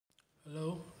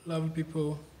Lovely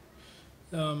people,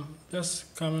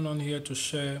 just coming on here to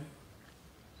share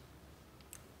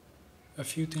a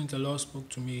few things the Lord spoke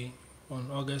to me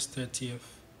on August 30th.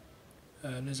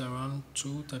 This is around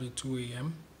 2:32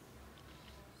 a.m.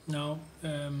 Now,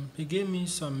 He gave me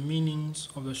some meanings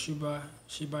of the Shiba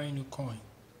Inu coin.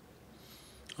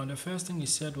 And the first thing He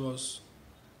said was,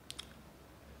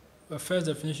 the first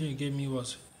definition He gave me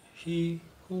was, He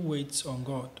who waits on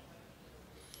God.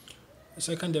 The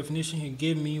second definition He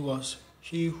gave me was,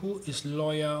 he who is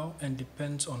loyal and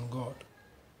depends on God.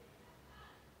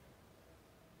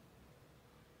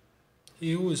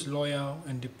 He who is loyal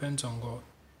and depends on God.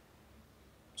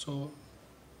 So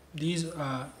these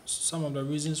are some of the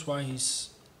reasons why he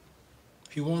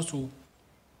wants to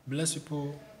bless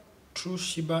people through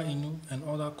Shiba Inu and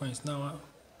other coins. Now,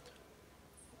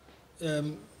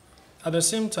 at the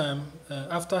same time,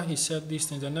 after he said these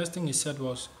things, the next thing he said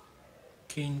was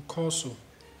King Kosu.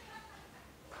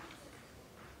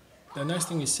 The next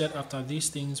thing he said after these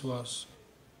things was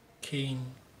King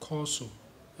Kosu.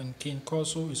 And King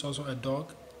Kosu is also a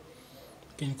dog.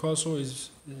 King Kosu is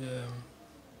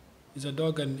a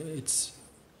dog, and it's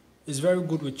very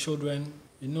good with children.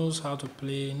 He knows how to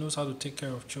play, he knows how to take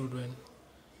care of children,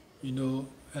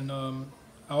 And I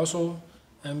also,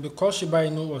 and because Shiba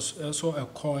Inu was also a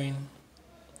coin,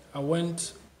 I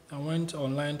went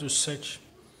online to search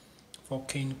for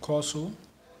King Kosu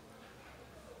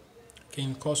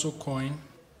coin,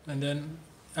 and then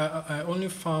I only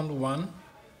found one.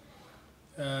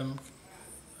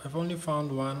 I've only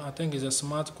found one. I think it's a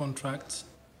smart contract,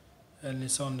 and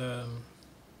it's on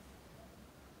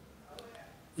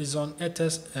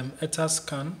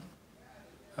Etherscan.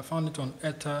 I found it on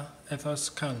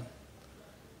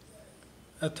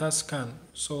Etherscan.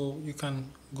 So you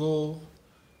can go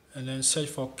and then search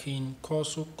for King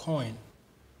Kosu coin.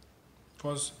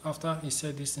 Because after he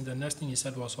said this thing, the next thing he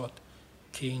said was what?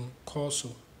 King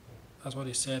Kosu. That's what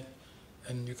he said.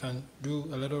 And you can do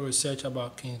a little research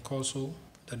about King Kosu,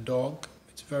 the dog.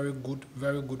 It's very good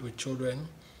with children.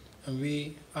 And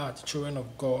we are the children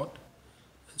of God.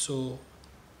 So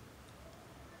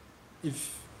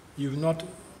if you've not,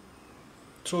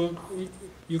 so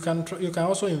you can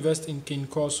also invest in King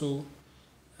Kosu.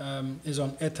 It's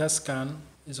on Etherscan.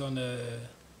 It's on the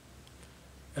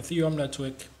Ethereum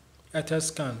network,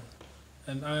 Etherscan.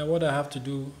 And what I have to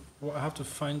do, I have to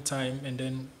find time and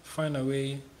then find a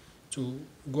way to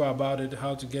go about it,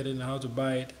 how to get it and how to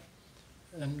buy it.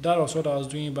 And that was what I was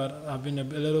doing, but I've been a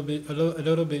little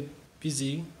bit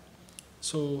busy.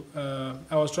 So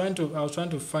I was trying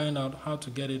to find out how to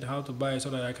get it, how to buy it, so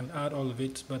that I can add all of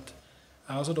it. But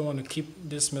I also don't want to keep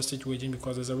this message waiting,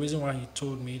 because there's a reason why he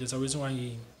told me. There's a reason why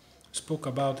he spoke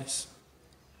about this.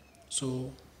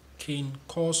 So King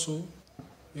Kosu,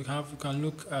 you can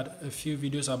look at a few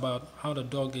videos about how the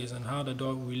dog is and how the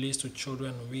dog relates to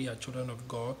children. We are children of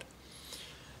God.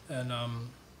 And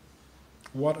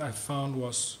what I found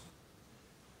was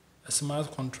a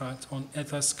smart contract on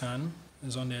Etherscan.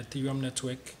 It's on the Ethereum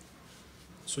network.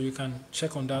 So you can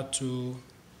check on that too.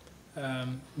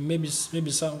 Maybe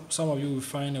some of you will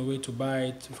find a way to buy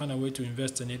it, find a way to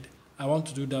invest in it. I want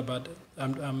to do that, but I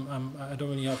don't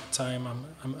really have time.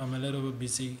 I'm a little bit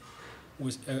busy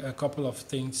with a couple of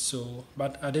things. So,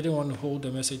 but I didn't want to hold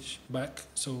the message back.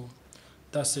 So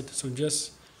that's it. So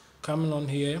just coming on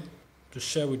here to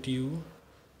share with you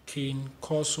King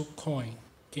Kosu coin.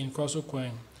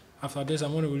 After this,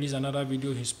 I'm going to release another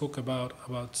video he spoke about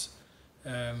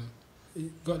the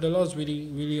Lord's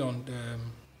really on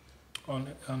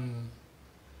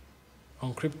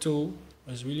crypto.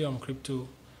 It's really on crypto.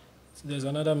 There's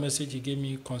another message he gave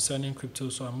me concerning crypto,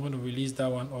 so I'm going to release that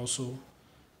one also.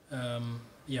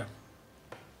 Yeah.